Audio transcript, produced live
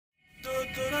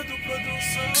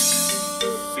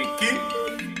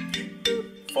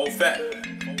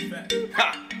Seekey4fed.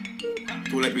 Ha!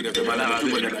 Too like we the banana,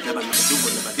 do whatever, never do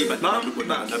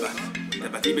whatever.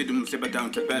 Never see me do sit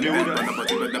down to bed.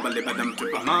 Everybody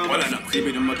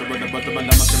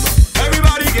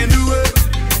can do it.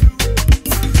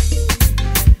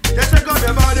 Just check out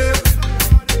your body.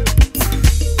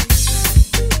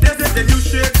 This is the new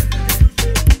shit.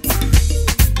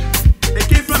 They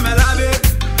came from a lobby.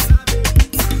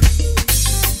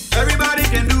 Everybody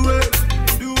can do it.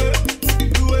 Do it.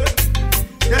 Do it.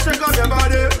 Just check out your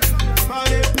body.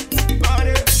 Body.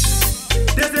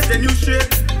 This is the new shit.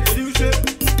 The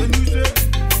new shit.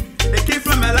 They came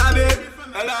from a lobby.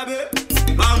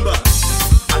 Mamba.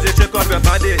 As you check up your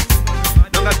body,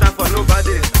 don't got time for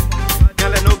nobody.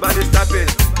 Can't let nobody stop it.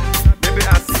 Maybe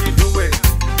I see you do it.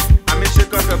 I may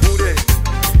shake up your booty.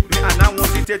 Me and I want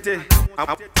see tete.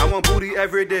 I want booty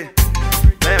every day.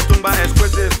 Like a tumba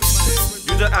exclusive.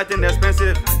 You just acting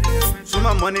expensive. So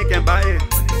my money can buy it.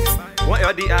 One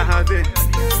LD I have it.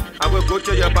 I will go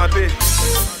to your papi.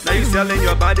 Now you selling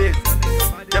your body.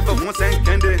 Just for 1 cent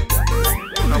candy.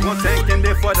 I want 10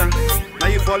 candy for them. Now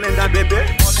you falling down, baby.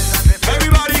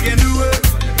 Everybody can do it.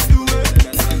 Do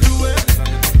it.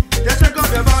 Just check out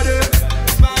your body.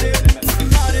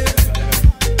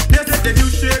 This is the new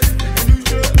shit.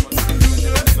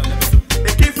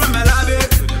 They came from a lobby.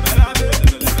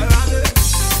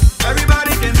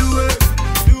 Everybody can do it.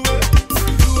 Do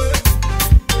it.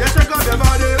 Just check out your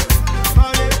body.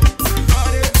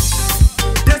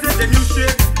 This is the new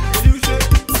shit.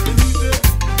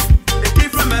 They came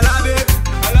from a lobby.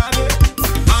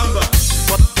 Mamba.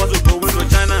 First we go into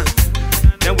China,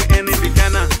 then we end in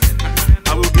Bicana. I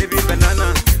will give you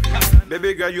banana.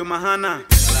 Baby girl, you my Hana.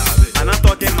 And I'm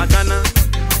talking Matana.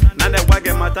 Now that I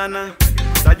get Matana.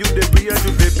 That you the real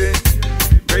you, baby.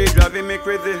 Girl, you driving me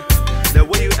crazy. The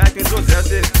way you acting so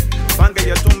sassy. Banga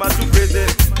your tumba too crazy.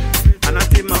 And I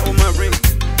take my own ring.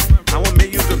 I want me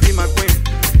you to be my queen.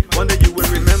 One day you will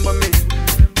remember me.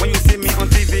 When you see me on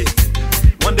TV.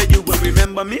 One day you will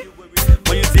remember me.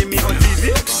 When you see me on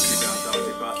TV.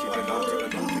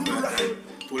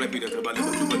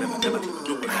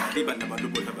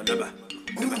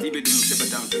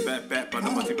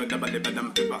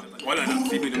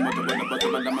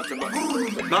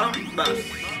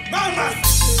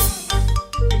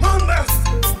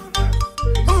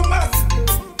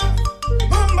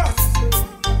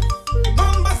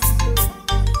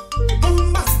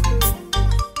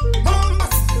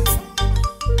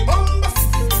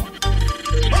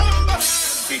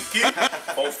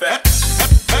 Seekey4fed.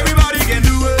 Everybody can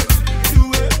do it.